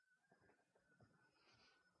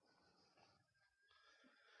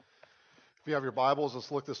If you have your Bibles, let's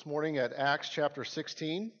look this morning at Acts chapter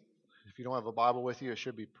 16. If you don't have a Bible with you, it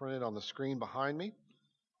should be printed on the screen behind me.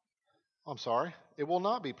 I'm sorry, it will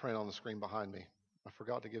not be printed on the screen behind me. I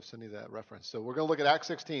forgot to give Cindy that reference. So we're going to look at Acts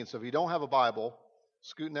 16. So if you don't have a Bible,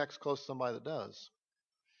 scoot next close to somebody that does.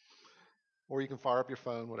 Or you can fire up your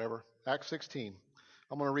phone, whatever. Acts 16.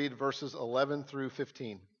 I'm going to read verses 11 through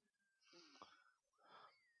 15.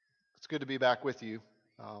 It's good to be back with you.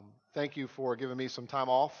 Thank you for giving me some time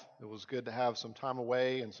off. It was good to have some time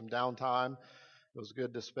away and some downtime. It was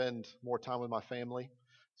good to spend more time with my family.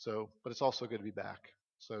 But it's also good to be back.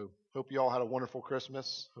 So hope you all had a wonderful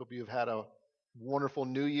Christmas. Hope you've had a wonderful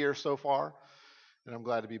New Year so far. And I'm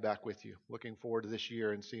glad to be back with you. Looking forward to this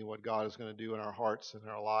year and seeing what God is going to do in our hearts and in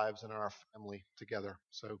our lives and in our family together.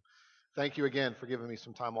 So thank you again for giving me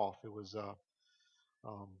some time off. It was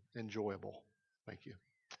enjoyable. Thank you.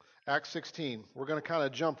 Acts 16. We're going to kind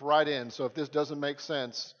of jump right in. So if this doesn't make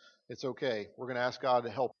sense, it's okay. We're going to ask God to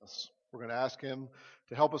help us. We're going to ask Him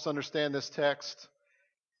to help us understand this text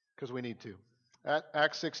because we need to. At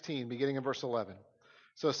Acts 16, beginning in verse 11.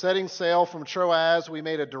 So setting sail from Troas, we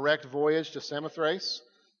made a direct voyage to Samothrace,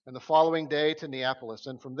 and the following day to Neapolis,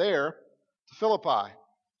 and from there to Philippi,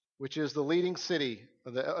 which is the leading city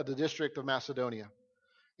of the district of Macedonia,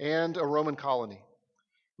 and a Roman colony.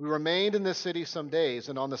 We remained in this city some days,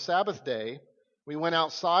 and on the Sabbath day, we went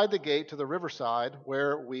outside the gate to the riverside,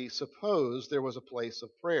 where we supposed there was a place of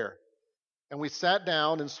prayer. And we sat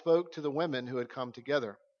down and spoke to the women who had come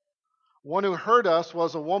together. One who heard us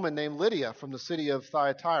was a woman named Lydia from the city of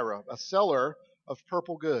Thyatira, a seller of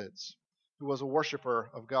purple goods, who was a worshiper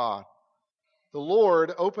of God. The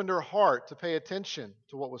Lord opened her heart to pay attention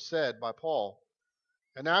to what was said by Paul.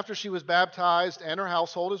 And after she was baptized, and her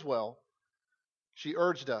household as well, she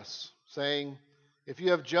urged us, saying, "If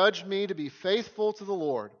you have judged me to be faithful to the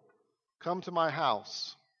Lord, come to my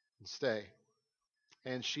house and stay."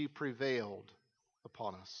 And she prevailed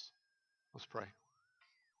upon us. Let's pray.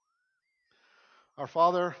 Our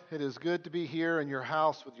Father, it is good to be here in your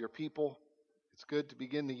house with your people. It's good to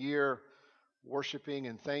begin the year worshiping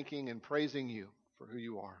and thanking and praising you for who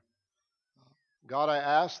you are. God, I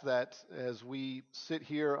ask that as we sit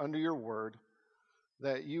here under your word,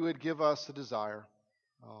 that you would give us a desire,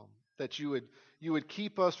 that you would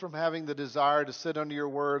keep us from having the desire to sit under your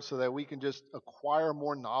word so that we can just acquire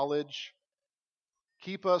more knowledge.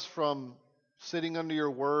 Keep us from sitting under your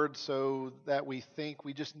word so that we think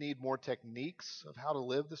we just need more techniques of how to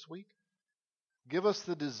live this week. Give us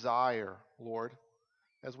the desire, Lord,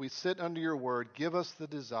 as we sit under your word, give us the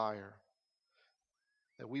desire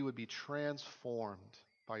that we would be transformed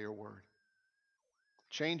by your word.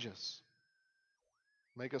 Change us.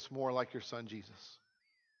 Make us more like your Son, Jesus.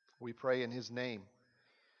 We pray in his name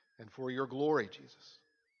and for your glory, Jesus.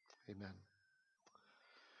 Amen.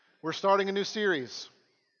 We're starting a new series.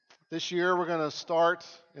 This year we're going to start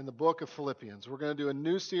in the book of Philippians. We're going to do a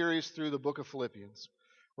new series through the book of Philippians.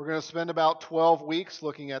 We're going to spend about 12 weeks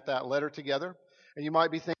looking at that letter together. And you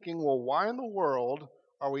might be thinking, well, why in the world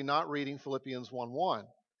are we not reading Philippians 1:1?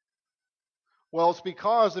 Well, it's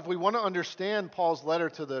because if we want to understand Paul's letter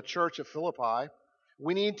to the church at Philippi,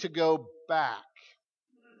 we need to go back.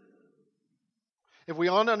 If we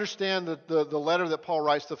want to understand the letter that Paul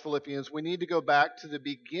writes to Philippians, we need to go back to the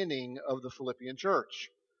beginning of the Philippian church.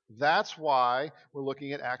 That's why we're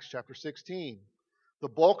looking at Acts chapter 16. The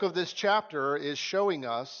bulk of this chapter is showing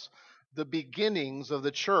us the beginnings of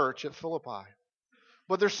the church at Philippi.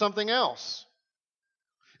 But there's something else.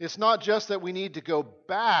 It's not just that we need to go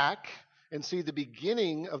back and see the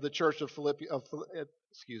beginning of the church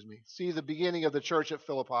see the beginning of the church at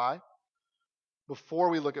Philippi before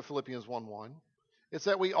we look at Philippians 1:1. It's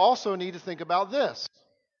that we also need to think about this.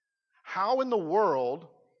 How in the world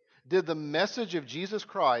did the message of Jesus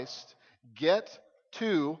Christ get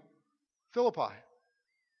to Philippi?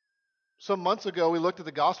 Some months ago, we looked at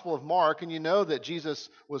the Gospel of Mark, and you know that Jesus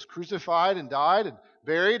was crucified and died and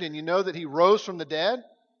buried, and you know that he rose from the dead.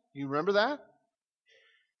 You remember that?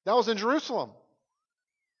 That was in Jerusalem.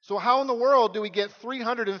 So how in the world do we get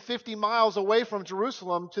 350 miles away from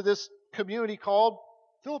Jerusalem to this community called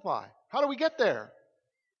Philippi? How do we get there?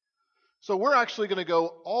 So we're actually going to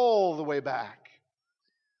go all the way back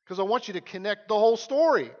because I want you to connect the whole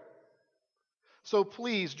story. So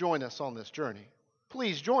please join us on this journey.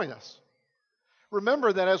 Please join us.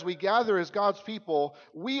 Remember that as we gather as God's people,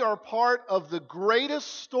 we are part of the greatest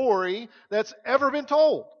story that's ever been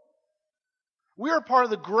told. We are part of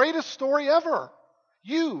the greatest story ever.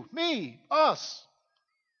 You, me, us.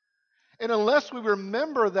 And unless we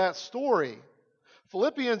remember that story,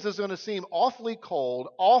 Philippians is going to seem awfully cold,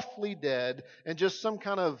 awfully dead, and just some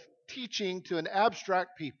kind of teaching to an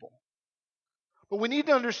abstract people. But we need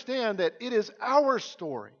to understand that it is our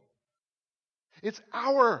story. It's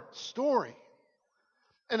our story.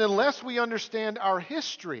 And unless we understand our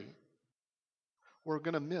history, we're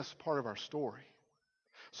going to miss part of our story.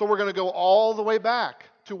 So we're going to go all the way back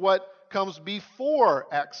to what comes before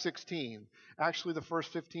Acts 16, actually the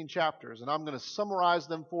first 15 chapters, and I'm going to summarize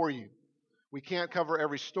them for you. We can't cover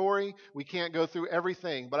every story. We can't go through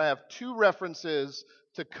everything, but I have two references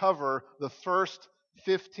to cover the first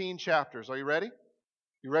 15 chapters. Are you ready?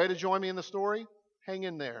 You ready to join me in the story? Hang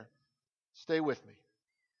in there. Stay with me.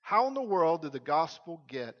 How in the world did the gospel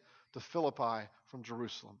get to Philippi from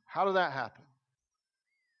Jerusalem? How did that happen?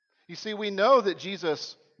 You see, we know that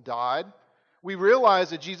Jesus died. We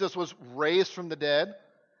realize that Jesus was raised from the dead.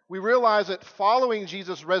 We realize that following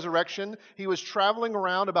Jesus' resurrection, he was traveling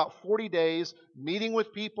around about 40 days, meeting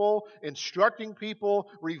with people, instructing people,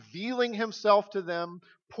 revealing himself to them,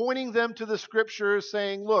 pointing them to the scriptures,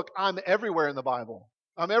 saying, look, I'm everywhere in the Bible.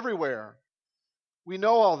 I'm everywhere. We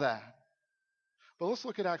know all that. But let's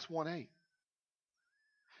look at Acts 1:8.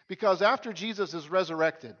 Because after Jesus is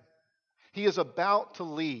resurrected, he is about to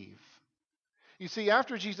leave. You see,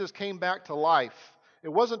 after Jesus came back to life, it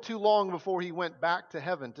wasn't too long before he went back to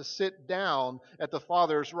heaven to sit down at the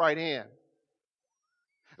Father's right hand.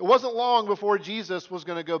 It wasn't long before Jesus was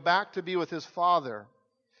going to go back to be with his Father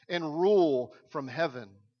and rule from heaven.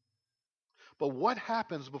 But what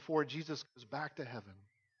happens before Jesus goes back to heaven?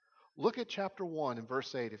 Look at chapter 1 and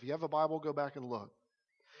verse 8. If you have a Bible, go back and look.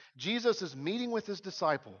 Jesus is meeting with his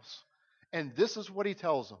disciples, and this is what he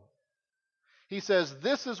tells them. He says,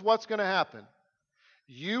 this is what's going to happen.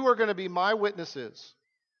 You are going to be my witnesses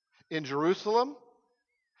in Jerusalem,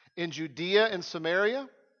 in Judea and Samaria,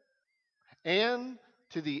 and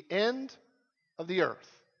to the end of the earth.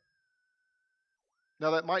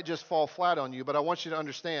 Now that might just fall flat on you, but I want you to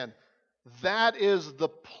understand, that is the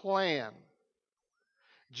plan.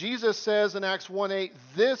 Jesus says in Acts 1:8,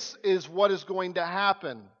 this is what is going to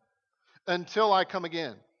happen until I come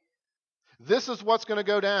again. This is what's going to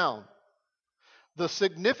go down. The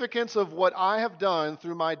significance of what I have done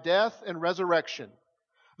through my death and resurrection,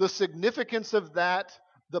 the significance of that,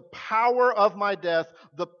 the power of my death,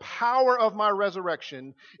 the power of my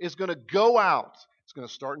resurrection is going to go out. It's going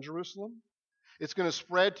to start in Jerusalem. It's going to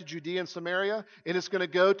spread to Judea and Samaria, and it's going to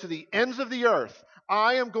go to the ends of the earth.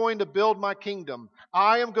 I am going to build my kingdom.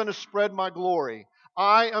 I am going to spread my glory.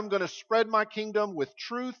 I am going to spread my kingdom with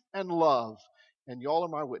truth and love, and y'all are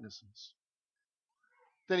my witnesses.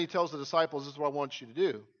 Then he tells the disciples, this is what I want you to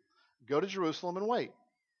do. Go to Jerusalem and wait.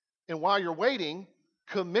 And while you're waiting,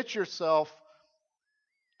 commit yourself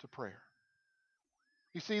to prayer.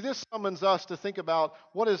 You see, this summons us to think about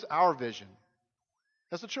what is our vision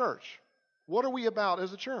as a church. What are we about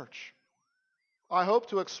as a church? I hope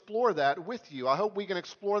to explore that with you. I hope we can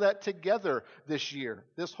explore that together this year,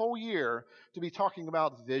 this whole year, to be talking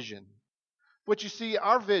about vision. But you see,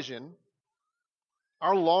 our vision,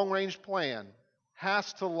 our long-range plan,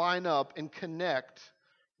 has to line up and connect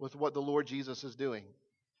with what the Lord Jesus is doing.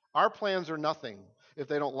 Our plans are nothing if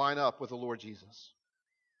they don't line up with the Lord Jesus.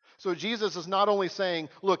 So Jesus is not only saying,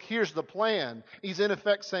 look, here's the plan. He's in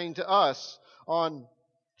effect saying to us on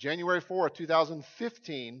January 4th,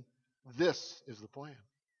 2015, this is the plan.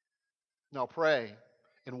 Now pray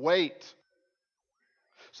and wait.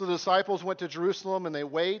 So the disciples went to Jerusalem and they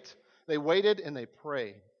waited and they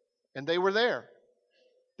prayed. And they were there.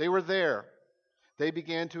 They were there. They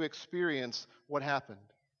began to experience what happened.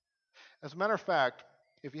 As a matter of fact,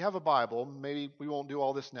 if you have a Bible, maybe we won't do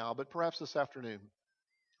all this now, but perhaps this afternoon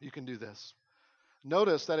you can do this.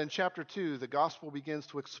 Notice that in chapter 2, the gospel begins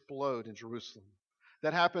to explode in Jerusalem.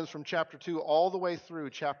 That happens from chapter 2 all the way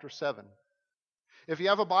through chapter 7. If you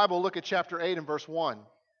have a Bible, look at chapter 8 and verse 1.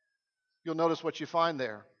 You'll notice what you find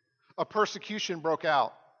there. A persecution broke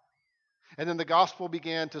out. And then the gospel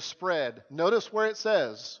began to spread. Notice where it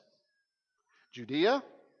says, Judea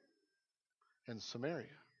and Samaria.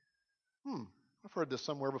 I've heard this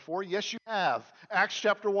somewhere before. Yes, you have. Acts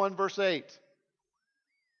chapter 1, verse 8.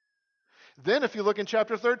 Then if you look in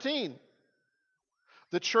chapter 13,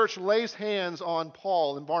 the church lays hands on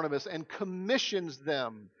Paul and Barnabas and commissions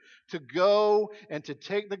them to go and to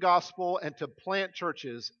take the gospel and to plant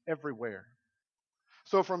churches everywhere.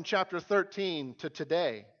 So from chapter 13 to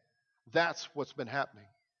today, that's what's been happening.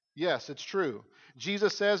 Yes, it's true.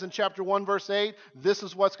 Jesus says in chapter 1, verse 8, this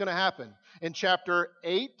is what's going to happen. In chapter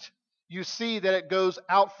 8, you see that it goes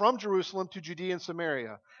out from Jerusalem to Judea and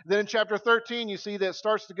Samaria. Then in chapter 13, you see that it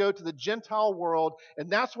starts to go to the Gentile world, and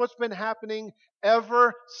that's what's been happening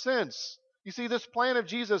ever since. You see, this plan of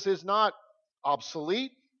Jesus is not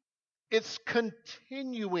obsolete. It's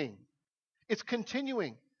continuing. It's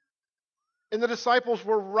continuing. And the disciples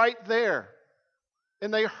were right there.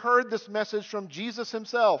 And they heard this message from Jesus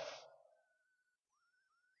himself.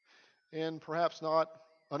 And perhaps not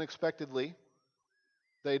unexpectedly,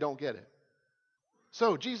 they don't get it.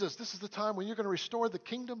 So, Jesus, this is the time when you're going to restore the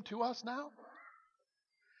kingdom to us now?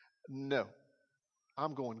 No.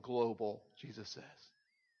 I'm going global, Jesus says.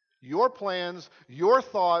 Your plans, your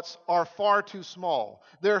thoughts are far too small.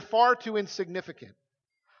 They're far too insignificant.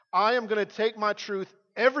 I am going to take my truth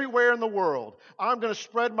everywhere in the world. I'm going to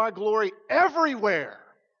spread my glory everywhere.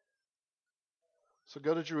 So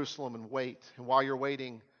go to Jerusalem and wait. And while you're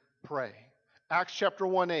waiting, pray. Acts chapter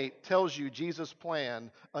 1:8 tells you Jesus'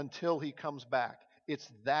 plan until he comes back. It's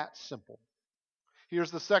that simple.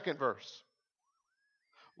 Here's the second verse.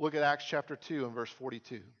 Look at Acts chapter 2 and verse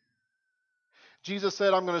 42. Jesus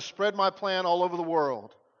said, I'm going to spread my plan all over the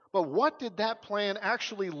world. But what did that plan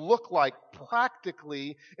actually look like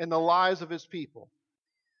practically in the lives of his people?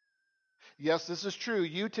 Yes, this is true.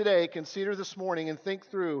 You today consider this morning and think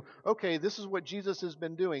through, okay, this is what Jesus has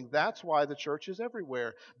been doing. That's why the church is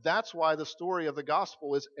everywhere. That's why the story of the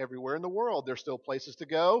gospel is everywhere in the world. There's still places to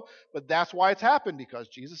go, but that's why it's happened, because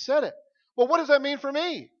Jesus said it. Well, what does that mean for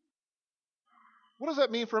me? What does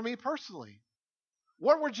that mean for me personally?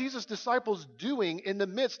 What were Jesus' disciples doing in the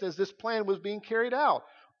midst as this plan was being carried out?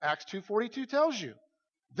 Acts 2:42 tells you.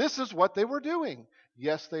 This is what they were doing.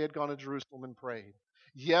 Yes, they had gone to Jerusalem and prayed.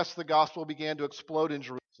 Yes, the gospel began to explode in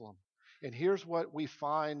Jerusalem. And here's what we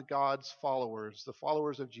find God's followers, the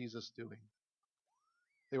followers of Jesus, doing.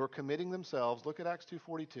 They were committing themselves, look at Acts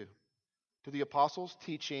 2:42, to the apostles'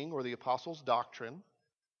 teaching or the apostles' doctrine.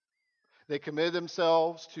 They committed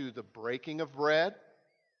themselves to the breaking of bread.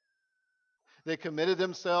 They committed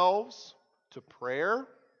themselves to prayer.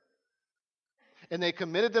 And they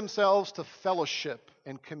committed themselves to fellowship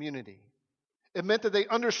and community. It meant that they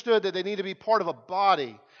understood that they need to be part of a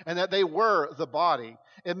body and that they were the body.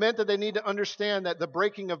 It meant that they need to understand that the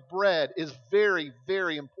breaking of bread is very,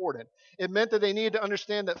 very important. It meant that they needed to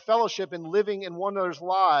understand that fellowship and living in one another's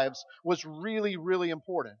lives was really, really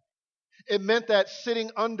important. It meant that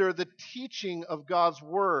sitting under the teaching of God's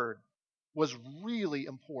word was really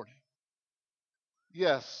important.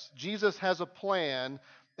 Yes, Jesus has a plan,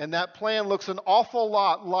 and that plan looks an awful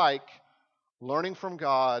lot like learning from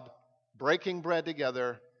God, breaking bread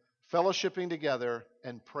together, fellowshipping together,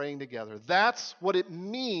 and praying together. That's what it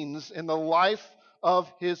means in the life of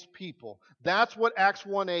his people. That's what Acts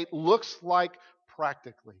 1:8 looks like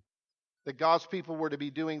practically. That God's people were to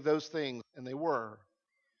be doing those things, and they were.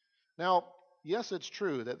 Now, yes, it's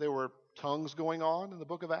true that there were tongues going on in the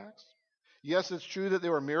book of Acts. Yes, it's true that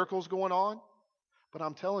there were miracles going on. But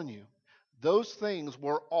I'm telling you, those things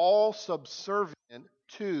were all subservient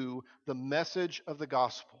to the message of the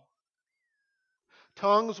gospel.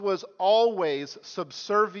 Tongues was always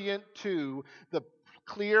subservient to the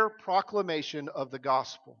clear proclamation of the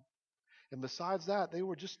gospel. And besides that, they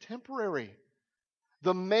were just temporary.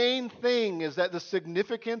 The main thing is that the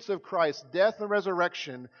significance of Christ's death and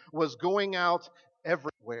resurrection was going out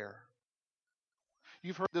everywhere.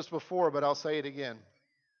 You've heard this before, but I'll say it again.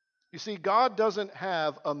 You see, God doesn't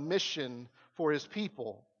have a mission for his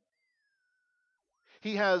people.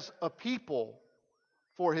 He has a people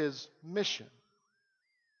for his mission.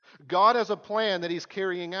 God has a plan that he's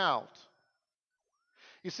carrying out.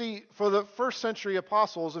 You see, for the first century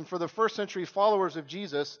apostles and for the first century followers of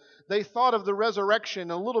Jesus, they thought of the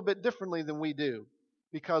resurrection a little bit differently than we do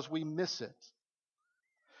because we miss it.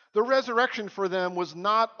 The resurrection for them was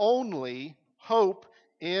not only hope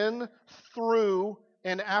in, through,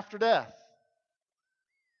 and after death.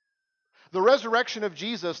 The resurrection of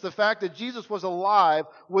Jesus, the fact that Jesus was alive,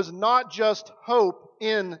 was not just hope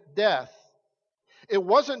in death. It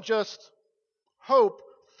wasn't just hope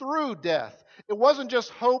through death. It wasn't just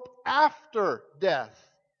hope after death.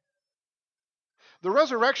 The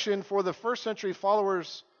resurrection for the first century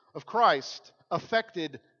followers of Christ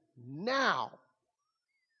affected now.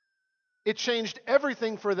 It changed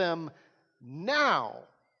everything for them now.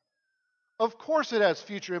 Of course it has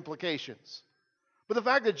future implications. But the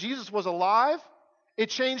fact that Jesus was alive, it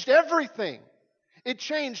changed everything. It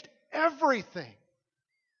changed everything.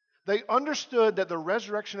 They understood that the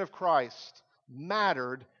resurrection of Christ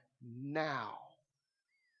mattered now.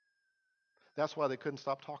 That's why they couldn't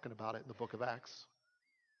stop talking about it in the book of Acts.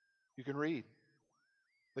 You can read.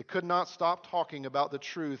 They could not stop talking about the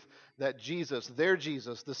truth that Jesus, their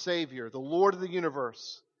Jesus, the Savior, the Lord of the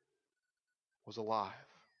universe, was alive.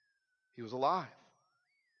 He was alive.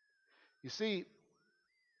 You see,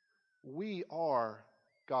 we are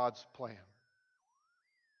God's plan.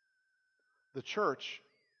 The church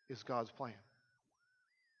is God's plan.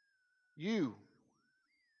 You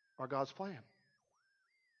are God's plan.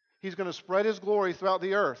 He's going to spread His glory throughout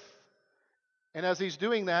the earth. And as He's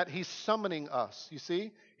doing that, He's summoning us. You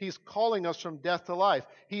see? He's calling us from death to life.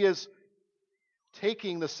 He is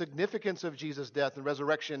taking the significance of Jesus' death and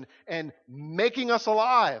resurrection and making us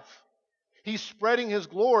alive. He's spreading His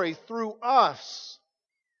glory through us.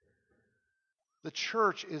 The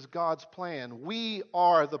church is God's plan. We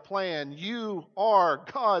are the plan. You are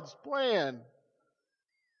God's plan.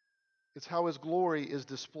 It's how His glory is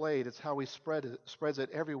displayed. It's how He spreads it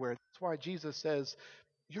everywhere. That's why Jesus says,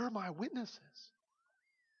 "You're my witnesses."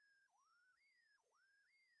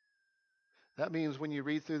 That means when you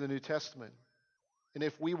read through the New Testament, and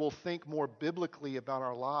if we will think more biblically about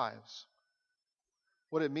our lives,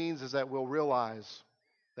 what it means is that we'll realize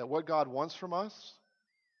that what God wants from us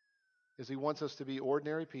is He wants us to be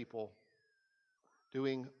ordinary people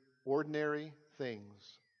doing ordinary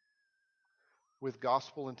things with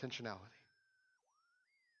gospel intentionality.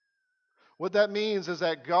 What that means is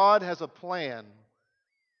that God has a plan.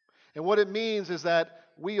 And what it means is that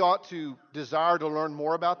we ought to desire to learn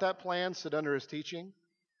more about that plan, sit under His teaching.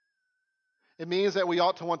 It means that we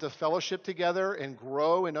ought to want to fellowship together and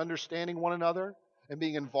grow in understanding one another and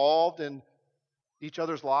being involved in each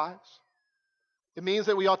other's lives. It means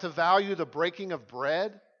that we ought to value the breaking of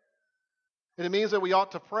bread. And it means that we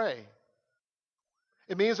ought to pray.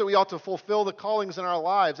 It means that we ought to fulfill the callings in our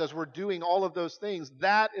lives as we're doing all of those things.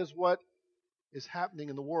 That is what is happening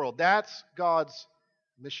in the world. That's God's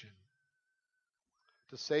mission.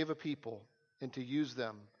 To save a people and to use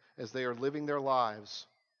them as they are living their lives,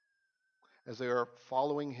 as they are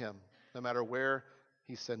following Him, no matter where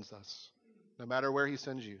He sends us, no matter where He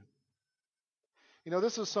sends you. You know,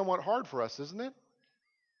 this is somewhat hard for us, isn't it?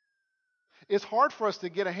 It's hard for us to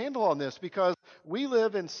get a handle on this because we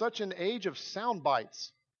live in such an age of sound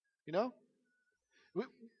bites. You know?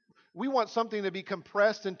 We want something to be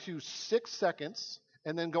compressed into 6 seconds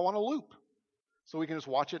and then go on a loop. So we can just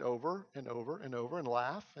watch it over and over and over and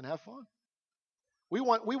laugh and have fun. We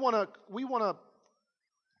want to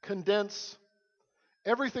condense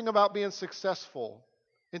everything about being successful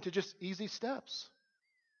into just easy steps.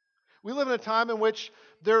 We live in a time in which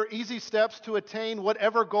there are easy steps to attain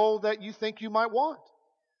whatever goal that you think you might want.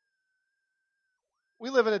 We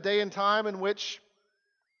live in a day and time in which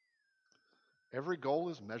every goal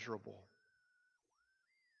is measurable.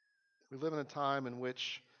 We live in a time in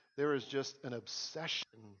which there is just an obsession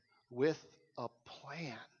with a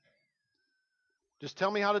plan. Just tell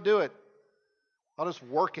me how to do it. I'll just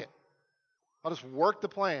work it. I'll just work the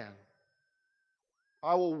plan.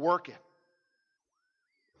 I will work it.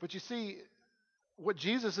 But you see, what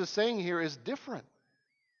Jesus is saying here is different.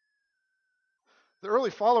 The early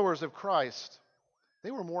followers of Christ, they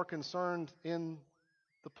were more concerned in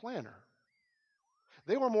the planner.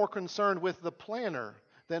 They were more concerned with the planner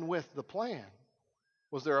than with the plan.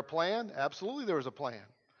 Was there a plan? Absolutely there was a plan.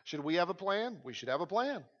 Should we have a plan? We should have a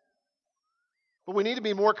plan. But we need to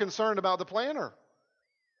be more concerned about the planner.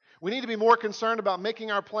 We need to be more concerned about making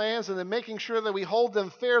our plans and then making sure that we hold them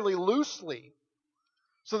fairly loosely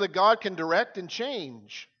so that God can direct and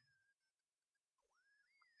change.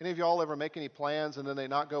 Any of y'all ever make any plans and then they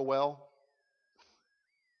not go well?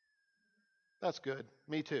 That's good.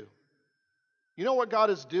 Me too. You know what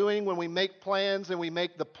God is doing when we make plans and we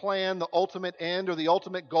make the plan the ultimate end or the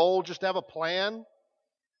ultimate goal, just to have a plan? You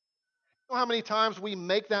know how many times we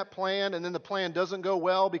make that plan and then the plan doesn't go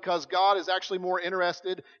well because God is actually more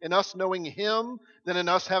interested in us knowing Him than in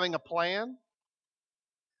us having a plan?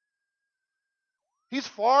 He's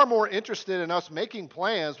far more interested in us making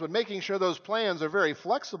plans, but making sure those plans are very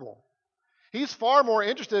flexible. He's far more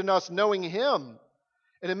interested in us knowing Him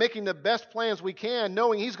and in making the best plans we can,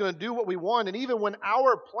 knowing He's going to do what we want. And even when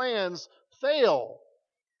our plans fail,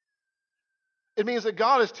 it means that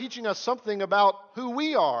God is teaching us something about who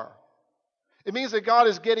we are. It means that God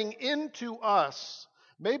is getting into us.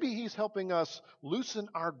 Maybe He's helping us loosen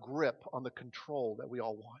our grip on the control that we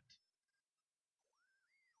all want.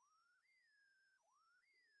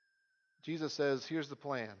 Jesus says, here's the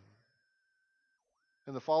plan.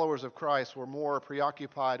 And the followers of Christ were more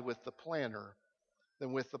preoccupied with the planner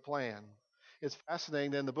than with the plan. It's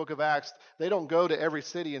fascinating that in the book of Acts, they don't go to every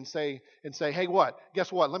city and say, hey, what?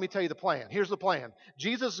 Guess what? Let me tell you the plan. Here's the plan.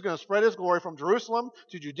 Jesus is going to spread His glory from Jerusalem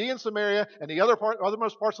to Judea and Samaria and the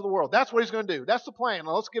othermost parts of the world. That's what He's going to do. That's the plan.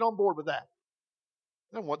 Now let's get on board with that.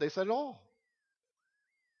 That's what they said at all.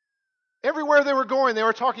 Everywhere they were going, they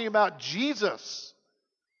were talking about Jesus.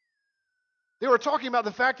 They were talking about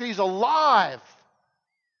the fact that He's alive.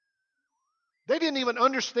 They didn't even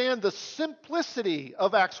understand the simplicity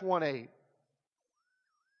of Acts 1:8.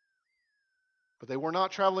 But they were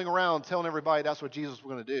not traveling around telling everybody that's what Jesus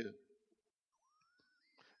was going to do.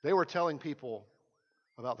 They were telling people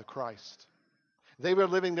about the Christ. They were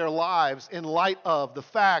living their lives in light of the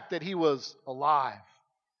fact that he was alive.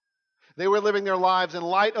 They were living their lives in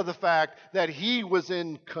light of the fact that he was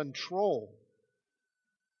in control.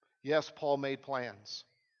 Yes, Paul made plans.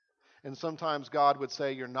 And sometimes God would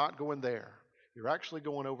say, you're not going there. You're actually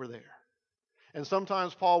going over there. And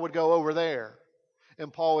sometimes Paul would go over there,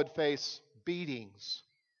 and Paul would face beatings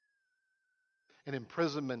and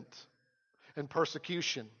imprisonment and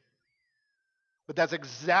persecution. But that's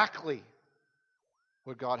exactly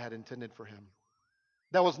what God had intended for him.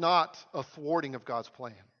 That was not a thwarting of God's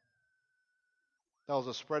plan. That was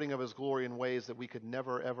a spreading of his glory in ways that we could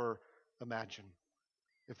never, ever imagine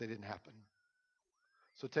if they didn't happen.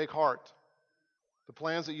 So take heart. The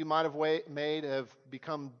plans that you might have made have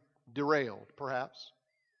become derailed, perhaps.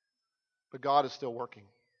 But God is still working.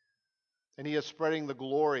 And he is spreading the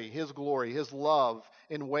glory, his love,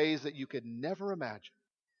 in ways that you could never imagine.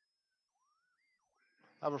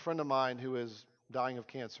 I have a friend of mine who is dying of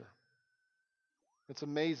cancer. It's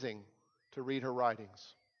amazing to read her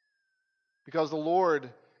writings, because the Lord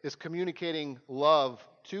is communicating love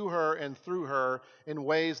to her and through her in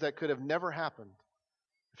ways that could have never happened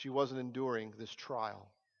if she wasn't enduring this trial.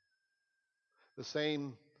 The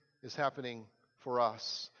same is happening for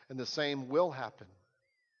us, and the same will happen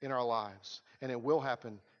in our lives, and it will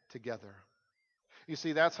happen together. You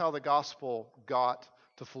see, that's how the gospel got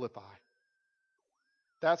to Philippi.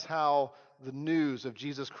 That's how the news of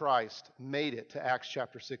Jesus Christ made it to Acts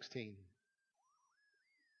chapter 16.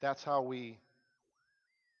 That's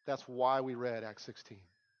why we read Acts 16.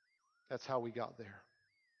 That's how we got there.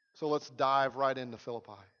 So let's dive right into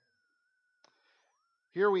Philippi.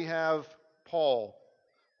 Here we have Paul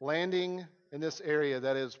landing in this area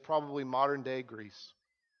that is probably modern-day Greece.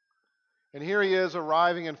 And here he is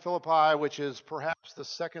arriving in Philippi, which is perhaps the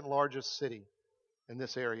second largest city in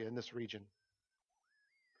this area, in this region.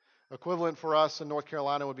 Equivalent for us in North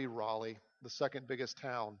Carolina would be Raleigh, the second biggest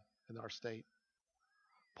town in our state.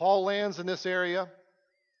 Paul lands in this area,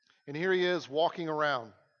 and here he is walking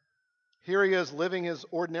around. Here he is living his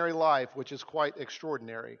ordinary life, which is quite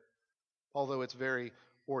extraordinary, although it's very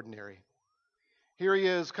ordinary. Here he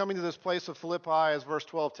is coming to this place of Philippi, as verse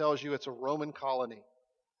 12 tells you, it's a Roman colony.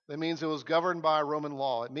 That means it was governed by Roman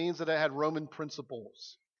law. It means that it had Roman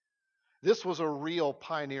principles. This was a real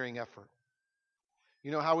pioneering effort.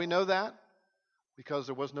 You know how we know that? Because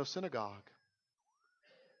there was no synagogue.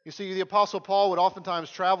 You see, the Apostle Paul would oftentimes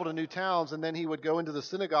travel to new towns, and then he would go into the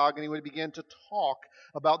synagogue and he would begin to talk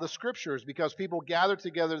about the Scriptures, because people gathered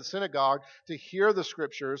together in the synagogue to hear the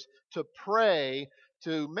Scriptures, to pray,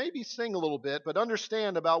 to maybe sing a little bit, but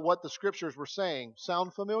understand about what the Scriptures were saying.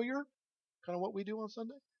 Sound familiar? Kind of what we do on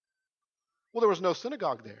Sunday? Well, there was no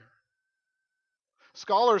synagogue there.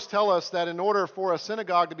 Scholars tell us that in order for a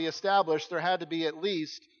synagogue to be established, there had to be at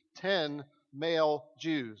least 10 male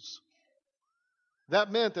Jews.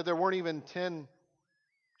 That meant that there weren't even 10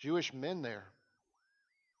 Jewish men there.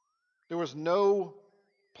 There was no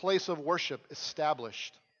place of worship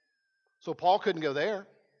established. So Paul couldn't go there.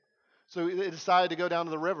 So he decided to go down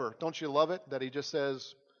to the river. Don't you love it that he just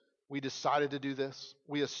says, we decided to do this.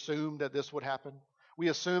 We assumed that this would happen. We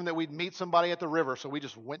assumed that we'd meet somebody at the river, so we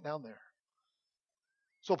just went down there.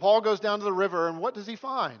 So Paul goes down to the river, and what does he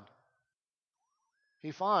find?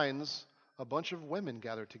 He finds a bunch of women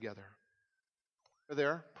gathered together. They're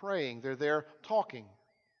there praying. They're there talking.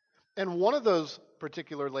 And one of those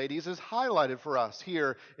particular ladies is highlighted for us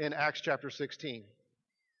here in Acts chapter 16.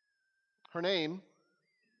 Her name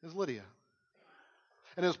is Lydia.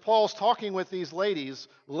 And as Paul's talking with these ladies,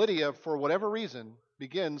 Lydia, for whatever reason,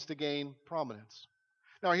 begins to gain prominence.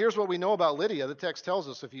 Now, here's what we know about Lydia. The text tells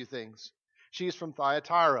us a few things. She's from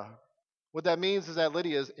Thyatira. What that means is that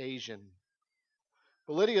Lydia is Asian.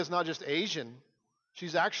 But Lydia is not just Asian.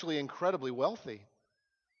 She's actually incredibly wealthy.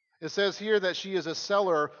 It says here that she is a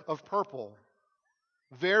seller of purple.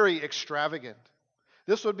 Very extravagant.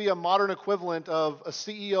 This would be a modern equivalent of a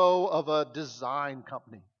CEO of a design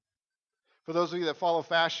company. For those of you that follow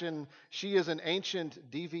fashion, she is an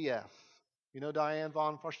ancient DVF. You know Diane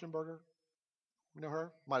von Furstenberger? You know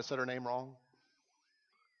her? Might have said her name wrong.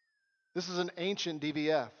 This is an ancient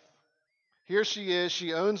DVF. Here she is.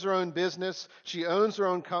 She owns her own business. She owns her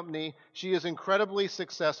own company. She is incredibly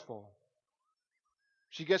successful.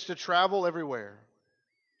 She gets to travel everywhere.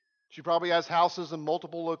 She probably has houses in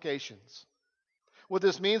multiple locations. What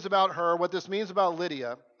this means about her, what this means about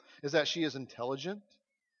Lydia, is that she is intelligent.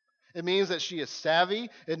 It means that she is savvy.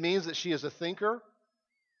 It means that she is a thinker.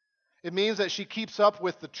 It means that she keeps up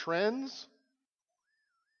with the trends.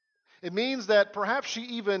 It means that perhaps she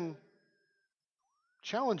even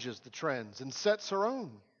challenges the trends and sets her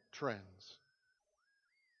own trends.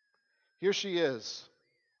 Here she is,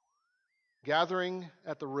 gathering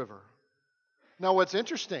at the river. Now, what's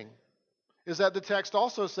interesting is that the text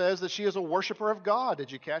also says that she is a worshiper of God.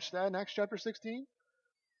 Did you catch that in Acts chapter 16?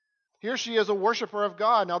 Here she is a worshiper of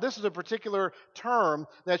God. Now, this is a particular term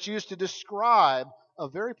that's used to describe a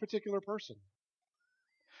very particular person.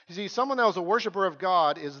 You see, someone that was a worshiper of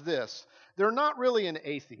God is this. They're not really an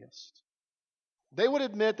atheist. They would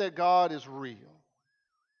admit that God is real.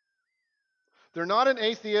 They're not an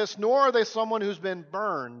atheist, nor are they someone who's been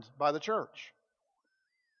burned by the church.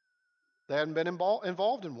 They hadn't been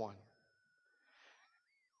involved in one.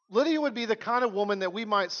 Lydia would be the kind of woman that we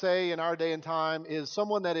might say in our day and time is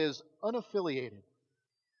someone that is unaffiliated.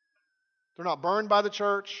 They're not burned by the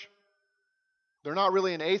church. They're not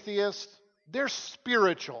really an atheist. They're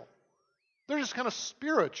spiritual. They're just kind of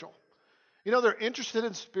spiritual. You know, they're interested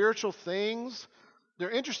in spiritual things. They're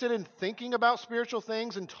interested in thinking about spiritual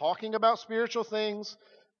things and talking about spiritual things,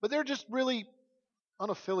 but they're just really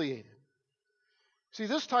unaffiliated. See,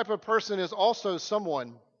 this type of person is also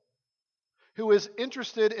someone who is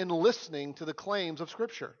interested in listening to the claims of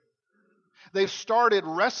Scripture. They've started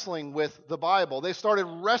wrestling with the Bible. They started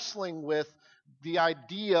wrestling with the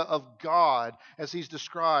idea of God as He's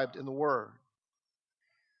described in the Word.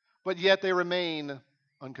 But yet they remain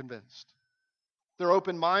unconvinced. They're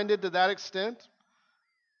open-minded to that extent.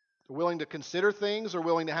 They're willing to consider things. They're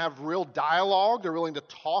willing to have real dialogue. They're willing to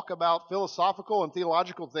talk about philosophical and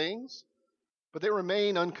theological things. But they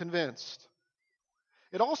remain unconvinced.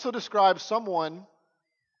 It also describes someone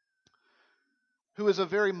who is a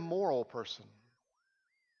very moral person.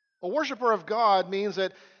 A worshiper of God means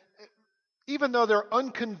that even though they're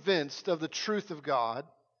unconvinced of the truth of God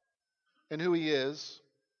and who He is,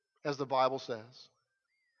 as the Bible says,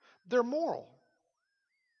 they're moral.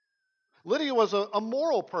 Lydia was a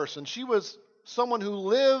moral person. She was someone who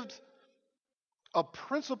lived a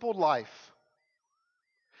principled life.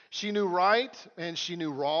 She knew right and she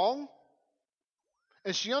knew wrong.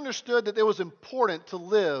 And she understood that it was important to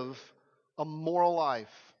live a moral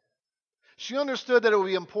life. She understood that it would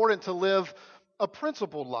be important to live a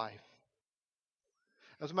principled life.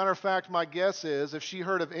 As a matter of fact, my guess is if she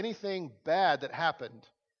heard of anything bad that happened,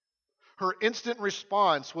 her instant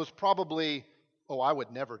response was probably, "Oh, I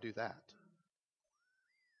would never do that."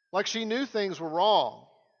 Like she knew things were wrong,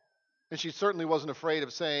 and she certainly wasn't afraid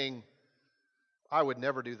of saying, "I would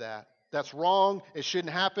never do that. That's wrong. It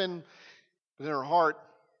shouldn't happen." But in her heart,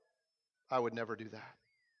 I would never do that.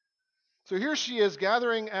 So here she is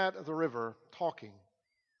gathering at the river, talking.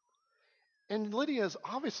 And Lydia is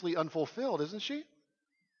obviously unfulfilled, isn't she?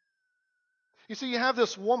 You see, you have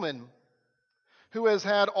this woman who has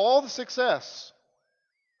had all the success,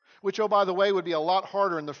 which, oh, by the way, would be a lot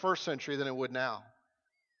harder in the first century than it would now.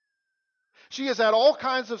 She has had all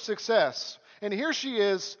kinds of success, and here she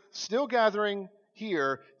is still gathering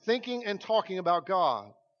here, thinking and talking about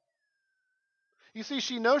God. You see,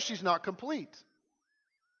 she knows she's not complete.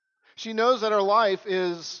 She knows that her life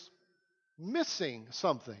is missing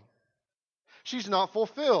something. She's not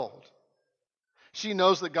fulfilled. She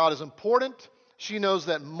knows that God is important. She knows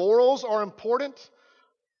that morals are important.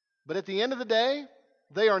 But at the end of the day,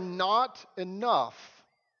 they are not enough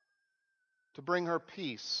to bring her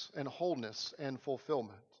peace and wholeness and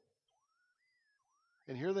fulfillment.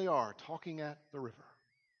 And here they are, talking at the river.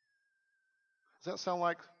 Does that sound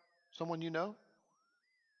like someone you know?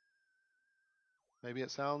 Maybe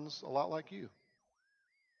it sounds a lot like you.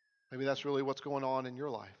 Maybe that's really what's going on in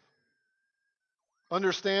your life.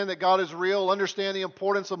 Understand that God is real, understand the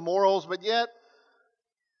importance of morals, but yet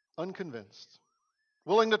unconvinced.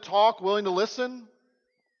 Willing to talk, willing to listen,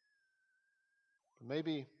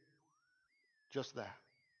 maybe just that.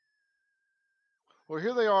 Well,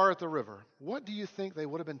 here they are at the river. What do you think they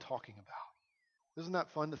would have been talking about? Isn't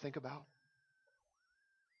that fun to think about?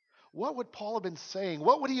 What would Paul have been saying?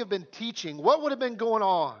 What would he have been teaching? What would have been going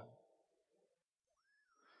on?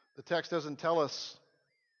 The text doesn't tell us,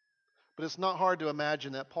 but it's not hard to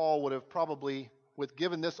imagine that Paul would have probably,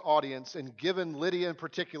 given this audience and given Lydia in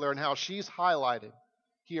particular and how she's highlighted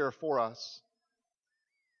here for us,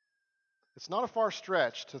 it's not a far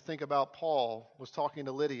stretch to think about Paul was talking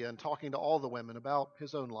to Lydia and talking to all the women about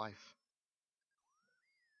his own life.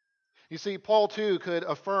 You see, Paul too could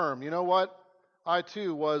affirm, you know what? I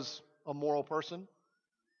too was a moral person.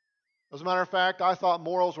 As a matter of fact, I thought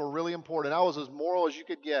morals were really important. I was as moral as you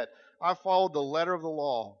could get. I followed the letter of the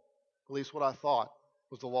law, at least what I thought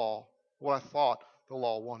was the law, what I thought the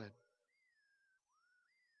law wanted.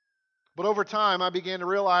 But over time, I began to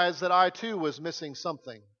realize that I too was missing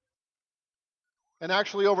something. And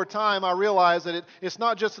actually, over time, I realized that it's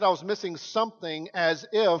not just that I was missing something, as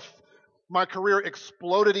if my career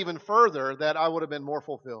exploded even further, that I would have been more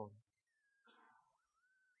fulfilled.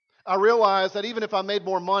 I realized that even if I made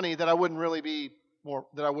more money, that I wouldn't really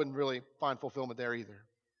find fulfillment there either.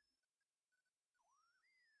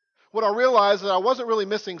 What I realized is that I wasn't really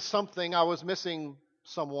missing something, I was missing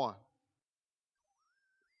someone.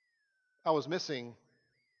 I was missing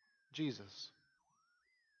Jesus.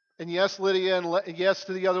 And yes, Lydia, and yes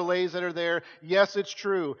to the other ladies that are there, yes, it's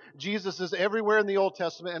true. Jesus is everywhere in the Old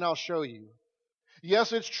Testament, and I'll show you.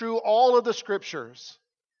 Yes, it's true. All of the Scriptures,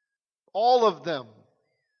 all of them,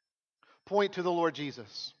 point to the Lord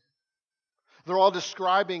Jesus. They're all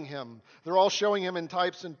describing Him. They're all showing Him in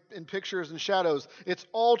types and in pictures and shadows. It's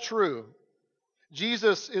all true.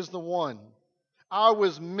 Jesus is the one. I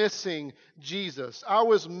was missing Jesus. I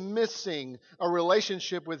was missing a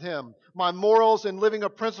relationship with Him. My morals and living a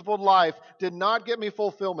principled life did not get me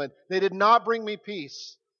fulfillment. They did not bring me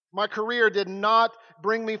peace. My career did not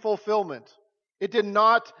bring me fulfillment. It did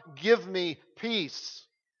not give me peace.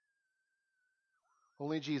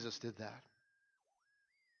 Only Jesus did that.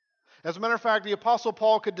 As a matter of fact, the Apostle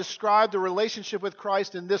Paul could describe the relationship with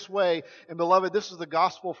Christ in this way. And beloved, this is the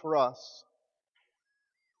gospel for us.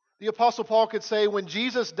 The Apostle Paul could say, when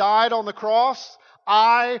Jesus died on the cross,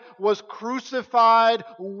 I was crucified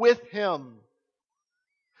with Him.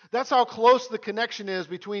 That's how close the connection is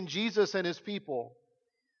between Jesus and His people.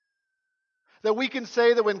 That we can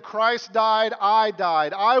say that when Christ died, I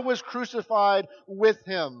died. I was crucified with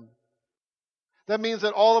Him. That means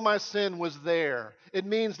that all of my sin was there. It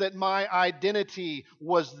means that my identity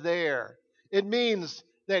was there. It means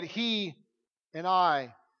that He and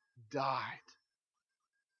I died.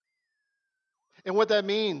 And what that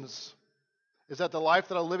means is that the life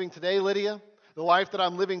that I'm living today, Lydia, the life that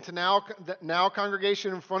I'm living to now,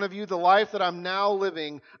 congregation in front of you, the life that I'm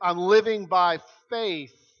living by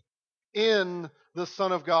faith in the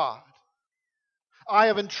Son of God. I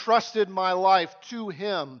have entrusted my life to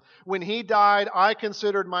Him. When He died, I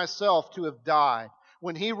considered myself to have died.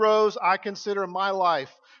 When He rose, I consider my life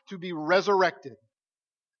to be resurrected.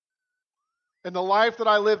 And the life that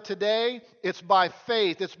I live today, it's by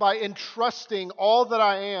faith. It's by entrusting all that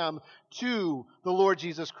I am to the Lord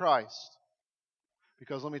Jesus Christ.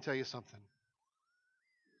 Because let me tell you something.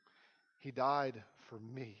 He died for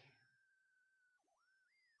me.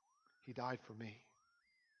 He died for me.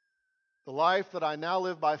 The life that I now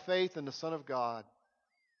live by faith in the Son of God,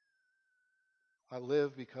 I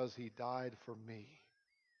live because He died for me.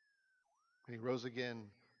 And He rose again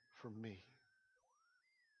for me.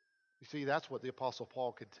 You see, that's what the Apostle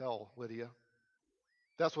Paul could tell Lydia.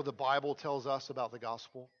 That's what the Bible tells us about the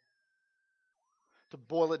gospel. To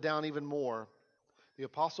boil it down even more, the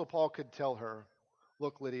Apostle Paul could tell her,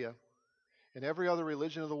 look, Lydia, in every other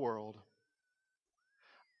religion of the world,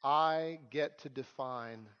 I get to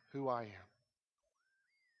define who I am.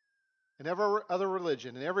 In every other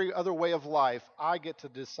religion, in every other way of life, I get to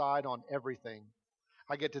decide on everything.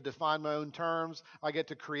 I get to define my own terms. I get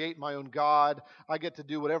to create my own God. I get to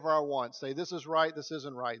do whatever I want. Say, this is right, this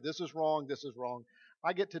isn't right. This is wrong, this is wrong.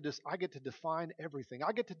 I get to define everything.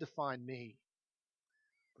 I get to define me.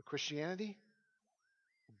 But Christianity,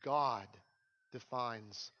 God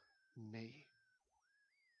defines me.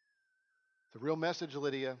 The real message,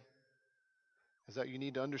 Lydia, is that you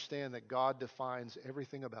need to understand that God defines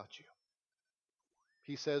everything about you.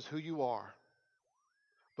 He says who you are,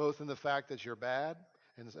 both in the fact that you're bad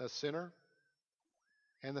and a sinner,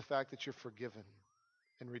 and the fact that you're forgiven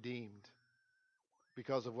and redeemed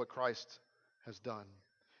because of what Christ has done.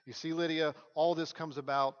 You see, Lydia, all this comes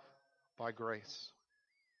about by grace.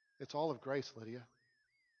 It's all of grace, Lydia.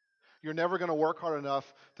 You're never going to work hard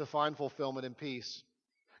enough to find fulfillment and peace.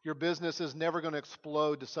 Your business is never going to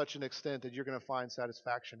explode to such an extent that you're going to find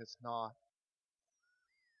satisfaction. It's not.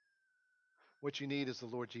 What you need is the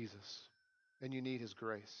Lord Jesus, and you need His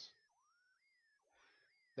grace.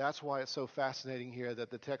 That's why it's so fascinating here that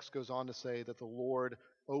the text goes on to say that the Lord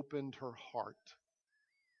opened her heart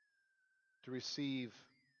to receive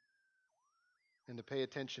and to pay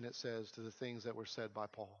attention, it says, to the things that were said by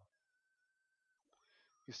Paul.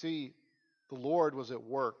 You see, the Lord was at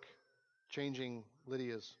work changing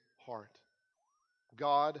Lydia's heart.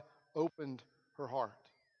 God opened her heart.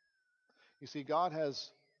 You see, God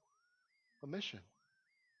has a mission.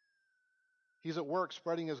 He's at work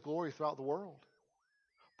spreading His glory throughout the world.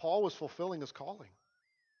 Paul was fulfilling his calling.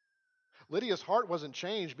 Lydia's heart wasn't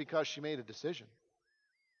changed because she made a decision.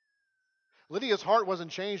 Lydia's heart wasn't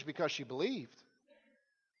changed because she believed.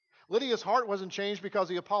 Lydia's heart wasn't changed because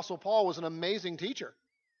the Apostle Paul was an amazing teacher.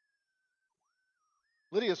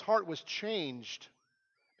 Lydia's heart was changed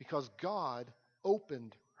because God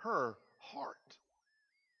opened her heart.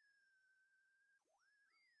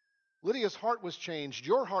 Lydia's heart was changed.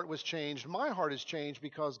 Your heart was changed. My heart is changed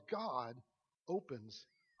because God opens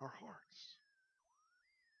our hearts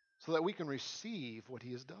so that we can receive what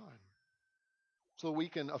He has done, so we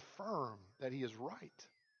can affirm that He is right.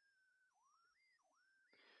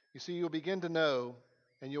 You see, you'll begin to know,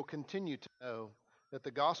 and you'll continue to know, that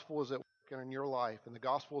the gospel is at work in your life, and the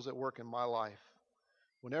gospel is at work in my life,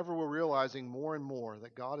 whenever we're realizing more and more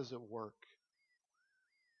that God is at work.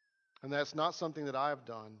 And that's not something that I have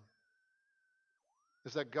done.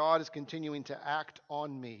 It's that God is continuing to act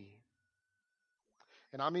on me.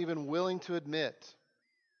 And I'm even willing to admit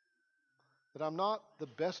that I'm not the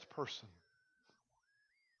best person,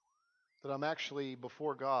 that I'm actually,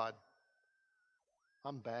 before God,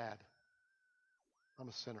 I'm bad. I'm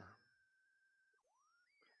a sinner.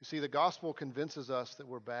 You see, the gospel convinces us that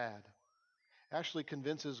we're bad. It actually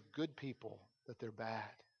convinces good people that they're bad.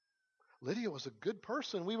 Lydia was a good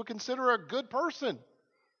person. We would consider her a good person.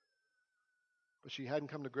 But she hadn't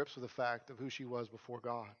come to grips with the fact of who she was before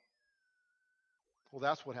God. Well,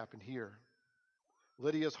 that's what happened here.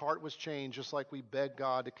 Lydia's heart was changed, just like we beg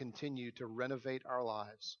God to continue to renovate our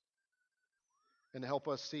lives and to help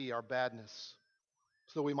us see our badness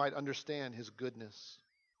so that we might understand His goodness,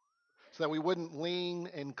 so that we wouldn't lean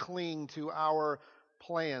and cling to our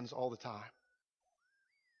plans all the time,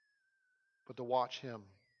 but to watch Him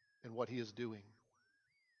and what He is doing.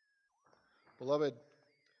 Beloved,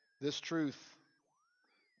 this truth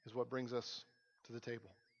is what brings us to the table.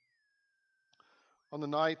 On the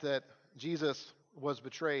night that Jesus was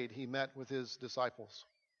betrayed, He met with His disciples.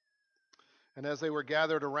 And as they were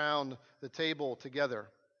gathered around the table together,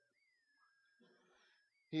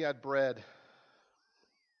 He had bread.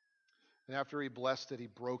 And after He blessed it, He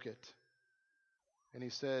broke it. And He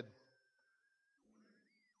said,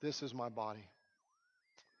 "This is my body,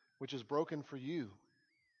 which is broken for you.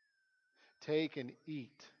 Take and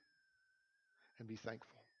eat and be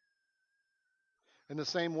thankful." In the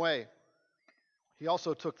same way, He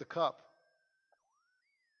also took the cup.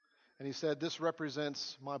 And He said, "This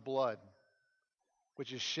represents my blood,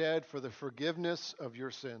 which is shed for the forgiveness of your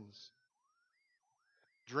sins.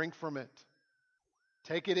 Drink from it.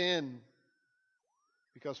 Take it in,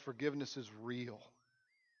 because forgiveness is real.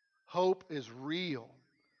 Hope is real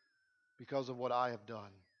because of what I have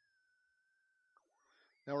done."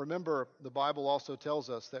 Now remember, the Bible also tells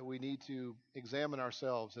us that we need to examine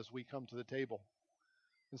ourselves as we come to the table.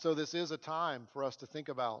 And so this is a time for us to think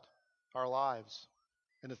about our lives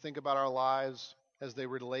and to think about our lives as they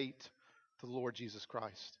relate to the Lord Jesus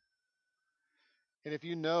Christ. And if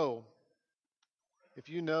you know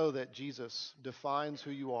that Jesus defines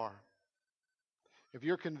who you are, if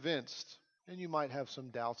you're convinced, and you might have some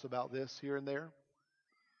doubts about this here and there,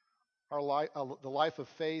 the life of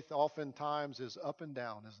faith oftentimes is up and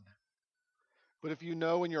down, isn't it? But if you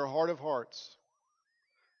know in your heart of hearts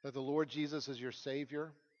that the Lord Jesus is your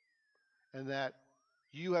Savior and that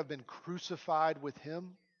you have been crucified with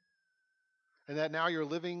Him and that now you're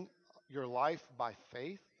living your life by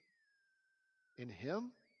faith in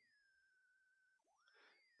Him,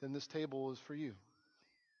 then this table is for you.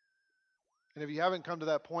 And if you haven't come to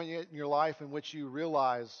that point yet in your life in which you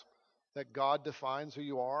realize that God defines who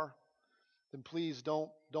you are, then please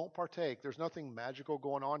don't partake. There's nothing magical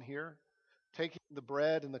going on here. Taking the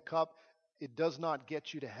bread and the cup, it does not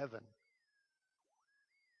get you to heaven.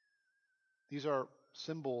 These are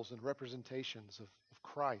symbols and representations of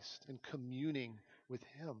Christ and communing with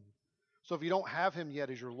Him. So if you don't have Him yet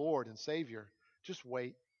as your Lord and Savior, just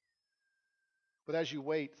wait. But as you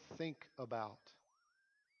wait, think about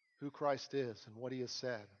who Christ is and what He has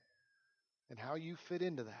said and how you fit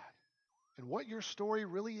into that and what your story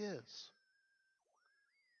really is.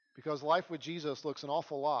 Because life with Jesus looks an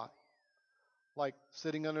awful lot like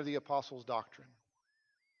sitting under the apostles' doctrine.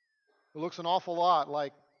 It looks an awful lot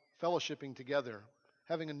like fellowshipping together,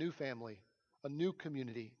 having a new family, a new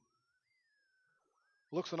community.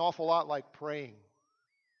 It looks an awful lot like praying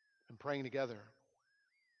and praying together.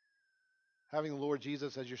 Having the Lord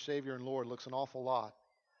Jesus as your Savior and Lord looks an awful lot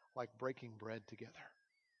like breaking bread together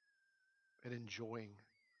and enjoying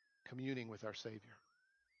communing with our Savior.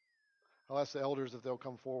 I'll ask the elders if they'll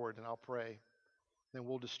come forward and I'll pray. Then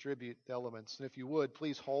we'll distribute the elements. And if you would,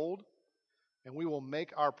 please hold, and we will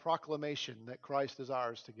make our proclamation that Christ is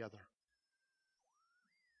ours together.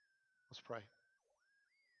 Let's pray.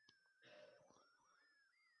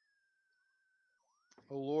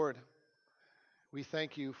 Oh Lord, we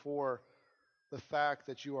thank You for the fact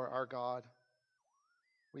that You are our God.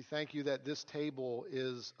 We thank you that this table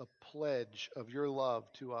is a pledge of your love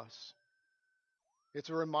to us. It's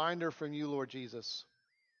a reminder from you, Lord Jesus,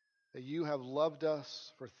 that you have loved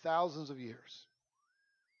us for thousands of years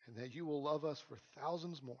and that you will love us for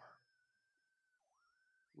thousands more.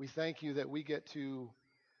 We thank you that we get to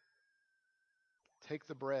take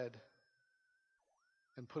the bread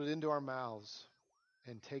and put it into our mouths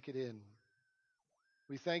and take it in.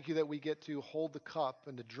 We thank you that we get to hold the cup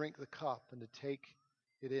and to drink the cup and to take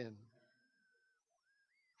it in.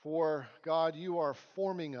 For God, you are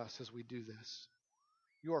forming us as we do this.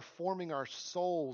 You are forming our souls